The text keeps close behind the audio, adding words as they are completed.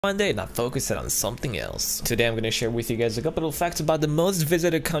one day, not focus it on something else. Today I'm going to share with you guys a couple of facts about the most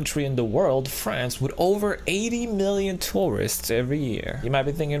visited country in the world, France, with over 80 million tourists every year. You might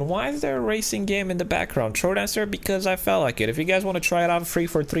be thinking, why is there a racing game in the background? Short answer, because I felt like it. If you guys want to try it out free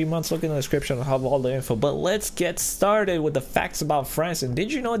for 3 months, look in the description, I'll have all the info. But let's get started with the facts about France. And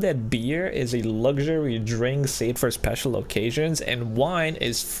did you know that beer is a luxury drink saved for special occasions, and wine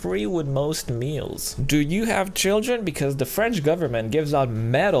is free with most meals? Do you have children? Because the French government gives out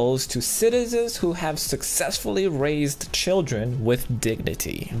medals to citizens who have successfully raised children with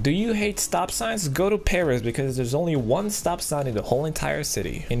dignity. Do you hate stop signs? Go to Paris, because there's only one stop sign in the whole entire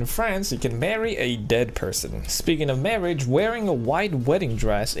city. In France, you can marry a dead person. Speaking of marriage, wearing a white wedding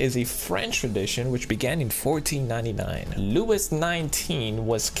dress is a French tradition which began in 1499. Louis XIX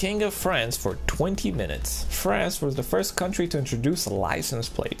was king of France for 20 minutes. France was the first country to introduce license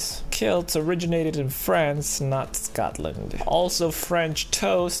plates. Kilts originated in France, not Scotland. Also, French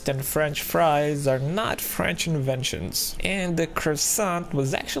toast and French fries are not French inventions, and the croissant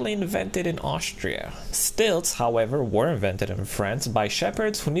was actually invented in Austria. Stilts, however, were invented in France by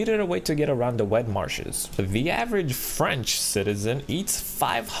shepherds who needed a way to get around the wet marshes. The average French citizen eats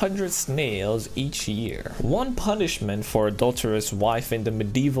 500 snails each year. One punishment for adulterous wife in the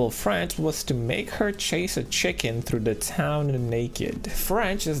medieval France was to make her chase a chicken through the town naked.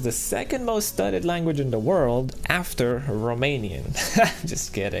 French is the second most studied language in the world after Romanian.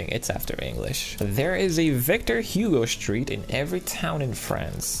 Just kidding, it's after English. There is a Victor Hugo Street in every town in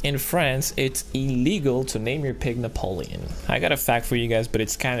France. In France, it's illegal to name your pig Napoleon. I got a fact for you guys, but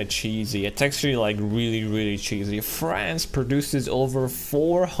it's kind of cheesy. It's actually like really cheesy. France produces over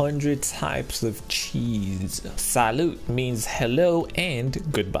 400 types of cheese. Salut means hello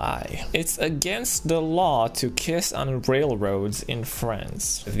and goodbye. It's against the law to kiss on railroads in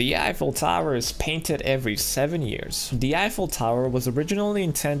France. The Eiffel Tower is painted every 7 years. The Eiffel Tower was originally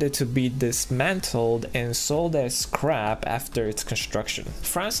intended to be dismantled and sold as scrap after its construction.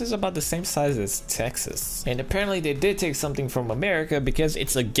 France is about the same size as Texas. And apparently they did take something from America, because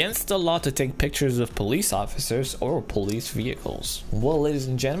it's against the law to take pictures of police officers or police vehicles. Well, ladies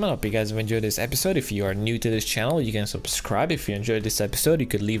and gentlemen, I hope you guys have enjoyed this episode. If you are new to this channel, you can subscribe. If you enjoyed this episode, you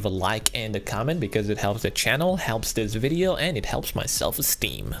could leave a like and a comment, because it helps the channel, helps this video, and it helps my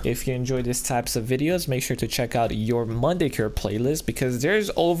self-esteem. If you enjoy these types of videos, make sure to check out your Monday Cure playlist, because there's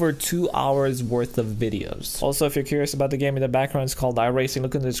over 2 hours worth of videos. Also, if you're curious about the game in the background, it's called iRacing.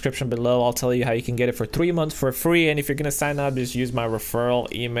 Look in the description below. I'll tell you how you can get it for 3 months for free, and if you're gonna sign up, just use my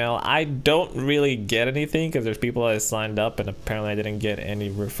referral email. I don't really get anything, because there's people that signed up and apparently I didn't get any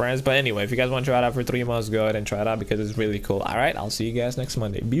referrals. But anyway, if you guys want to try it out for 3 months, go ahead and try it out, because it's really cool. Alright, I'll see you guys next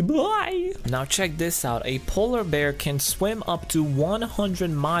Monday. Bye. Now check this out. A polar bear can swim up to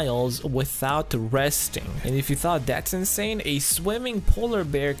 100 miles without resting. And if you thought that's insane, a swimming polar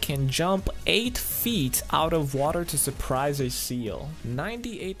bear can jump 8 feet out of water to surprise a seal.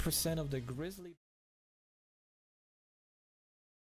 98% of the grizzly